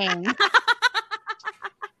Bing.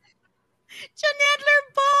 Chandler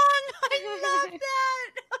Bong. I love that.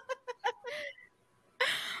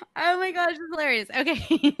 Oh my gosh, it's hilarious.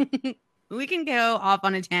 Okay. We can go off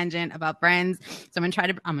on a tangent about friends. So I'm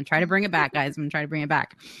gonna try to bring it back, guys. I'm gonna try to bring it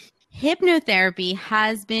back. Hypnotherapy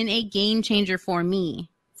has been a game changer for me.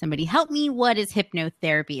 Somebody help me. What is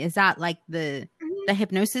hypnotherapy? Is that like the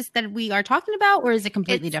hypnosis that we are talking about, or is it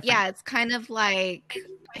completely different? Yeah, it's kind of like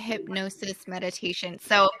hypnosis meditation.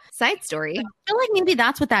 So, side story. I feel like maybe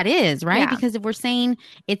that's what that is, right? Yeah. Because if we're saying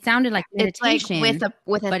it sounded like meditation, it's like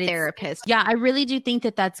with a therapist. Yeah, I really do think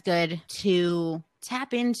that that's good to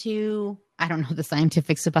tap into. I don't know the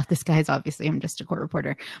scientifics about this, guys. Obviously, I'm just a court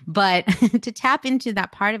reporter. But to tap into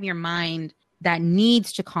that part of your mind that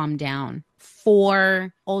needs to calm down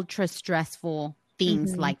for ultra stressful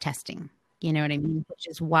things like testing. You know what I mean? Which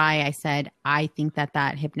is why I said I think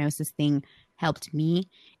that hypnosis thing helped me.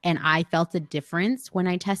 And I felt a difference when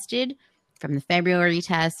I tested from the February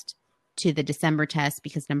test to the December test,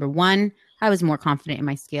 because number one, I was more confident in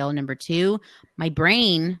my skill. Number two, my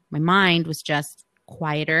mind was just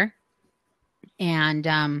quieter. And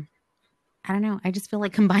I don't know. I just feel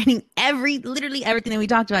like combining literally everything that we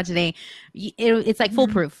talked about today, it's like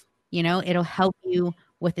foolproof. You know, it'll help you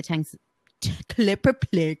with the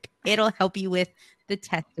click. It'll help you with the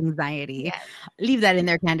test anxiety. Yes. Leave that in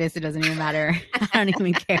there, Candace. It doesn't even matter. I don't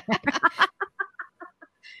even care.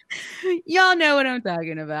 Y'all know what I'm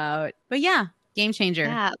talking about. But yeah, game changer.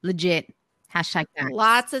 Yeah. Legit. Hashtag facts.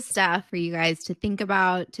 Lots of stuff for you guys to think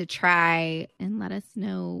about, to try, and let us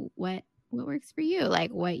know what works for you,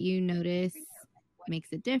 like what you notice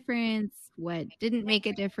makes a difference, what didn't make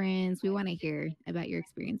a difference. We want to hear about your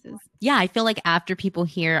experiences. Yeah, I feel like after people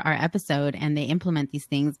hear our episode and they implement these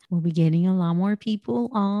things, we'll be getting a lot more people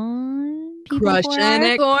on Crushing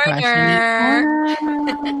It Corner.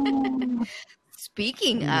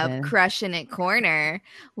 Speaking of Yes. Crushing It Corner,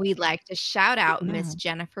 we'd like to shout out Miss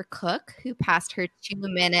Jennifer Cook, who passed her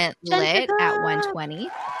 2-minute lit at 120.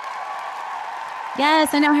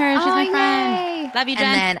 Yes, I know her. She's my friend. Yay. Love you, Jen.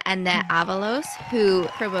 And then Annette Avalos, who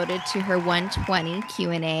promoted to her 120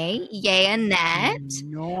 Q&A. Yay, Annette.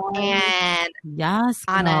 And Yes,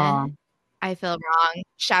 Anna, girl. I feel wrong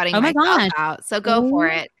shouting Oh my myself gosh. out. So go for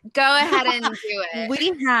it. Go ahead and do it.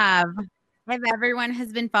 We have, if everyone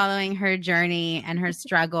has been following her journey and her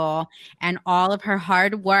struggle and all of her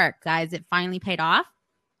hard work, guys, it finally paid off.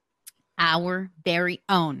 Our very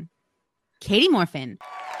own Katie Morfin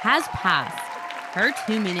has passed her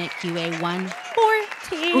 2-minute QA 140.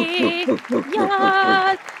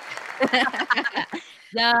 Yes.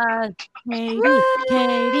 Yes.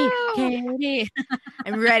 Katie.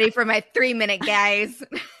 I'm ready for my 3-minute, guys.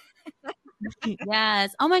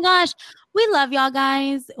 Yes. Oh my gosh. We love y'all,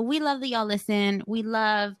 guys. We love that y'all listen. We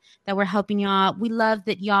love that we're helping y'all. We love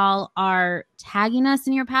that y'all are tagging us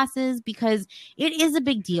in your passes because it is a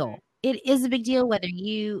big deal. It is a big deal whether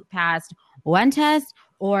you passed one test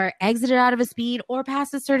or exited out of a speed or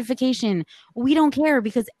passed a certification. We don't care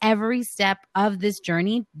because every step of this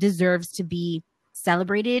journey deserves to be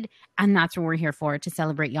celebrated. And that's what we're here for, to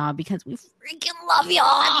celebrate y'all because we freaking love y'all.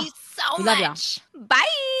 Love you so We love much. Bye.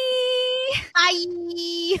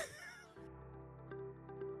 Bye.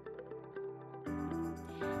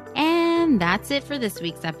 And that's it for this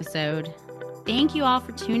week's episode. Thank you all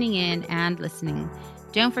for tuning in and listening.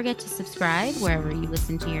 Don't forget to subscribe wherever you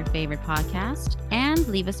listen to your favorite podcast and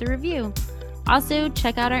leave us a review. Also,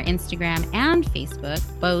 check out our Instagram and Facebook,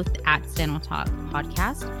 both at Steno Talk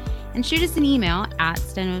Podcast, and shoot us an email at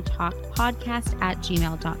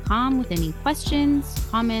stenotalkpodcast@gmail.com with any questions,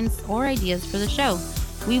 comments, or ideas for the show.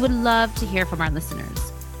 We would love to hear from our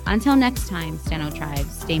listeners. Until next time, Steno Tribe,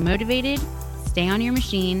 stay motivated, stay on your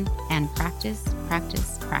machine, and practice,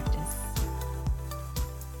 practice, practice.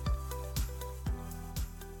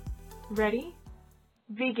 Ready?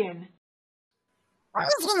 Begin. I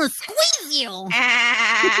was gonna squeeze you.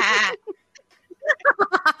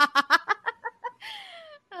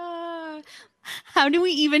 How do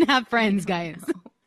we even have friends, guys?